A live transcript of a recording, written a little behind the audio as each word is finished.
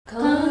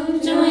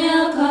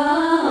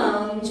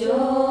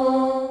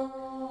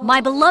My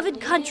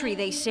beloved country,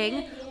 they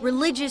sing,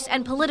 religious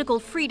and political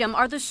freedom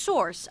are the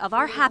source of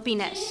our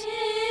happiness.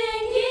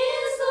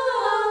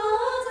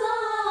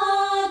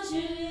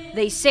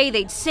 They say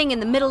they'd sing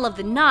in the middle of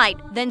the night,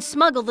 then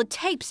smuggle the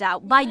tapes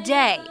out by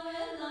day.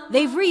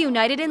 They've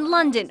reunited in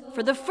London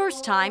for the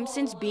first time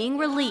since being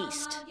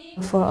released.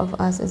 For of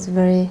us, it's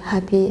very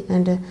happy,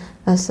 and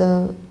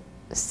also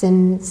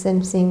same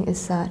thing is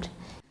sad.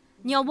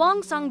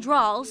 Nyawang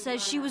Sangdral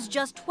says she was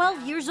just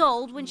 12 years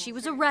old when she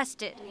was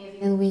arrested.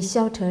 And we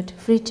shouted,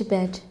 "Free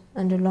Tibet,"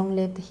 and long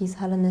live His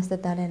Holiness the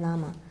Dalai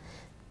Lama.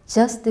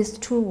 Just these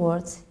two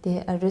words,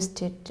 they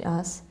arrested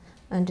us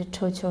and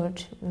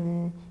tortured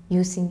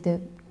using the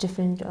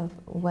different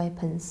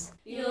weapons.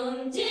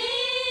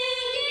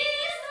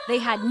 They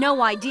had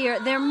no idea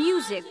their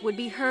music would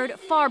be heard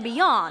far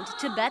beyond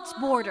Tibet's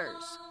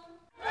borders.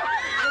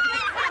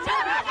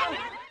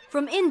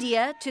 From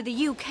India to the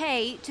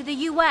UK to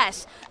the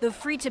US, the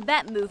Free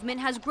Tibet movement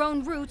has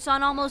grown roots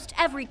on almost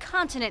every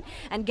continent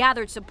and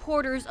gathered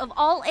supporters of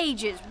all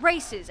ages,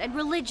 races, and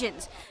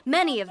religions.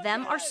 Many of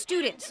them are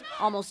students.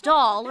 Almost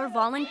all are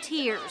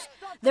volunteers.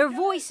 Their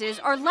voices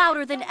are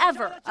louder than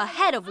ever,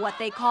 ahead of what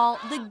they call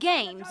the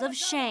Games of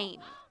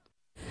Shame.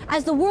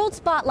 As the world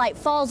spotlight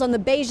falls on the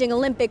Beijing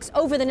Olympics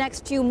over the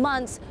next few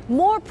months,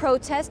 more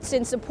protests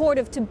in support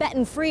of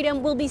Tibetan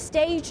freedom will be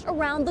staged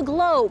around the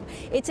globe.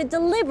 It's a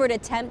deliberate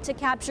attempt to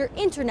capture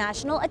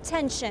international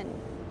attention.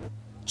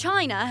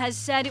 China has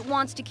said it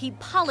wants to keep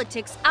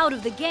politics out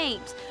of the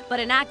Games, but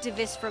an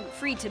activist from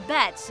Free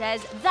Tibet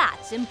says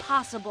that's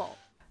impossible.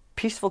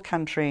 Peaceful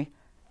country,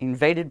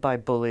 invaded by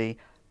bully,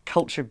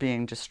 culture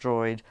being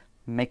destroyed,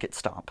 make it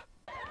stop.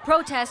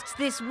 Protests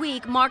this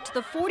week marked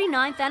the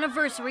 49th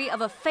anniversary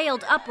of a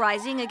failed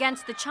uprising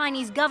against the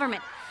Chinese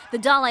government. The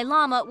Dalai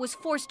Lama was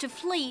forced to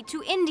flee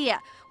to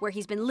India, where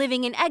he's been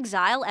living in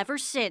exile ever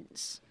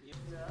since.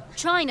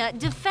 China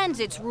defends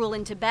its rule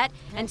in Tibet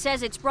and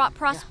says it's brought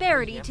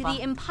prosperity to the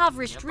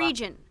impoverished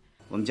region.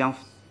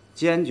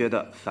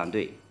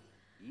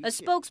 A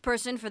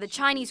spokesperson for the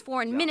Chinese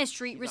Foreign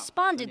Ministry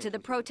responded to the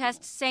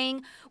protests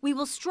saying, "We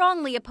will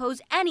strongly oppose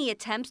any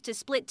attempts to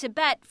split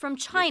Tibet from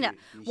China.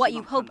 What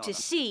you hope to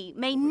see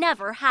may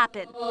never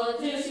happen."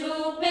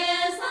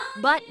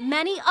 But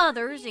many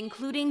others,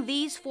 including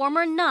these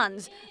former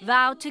nuns,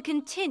 vowed to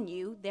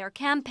continue their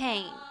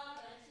campaign.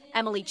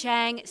 Emily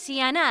Chang,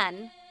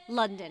 CNN,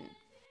 London.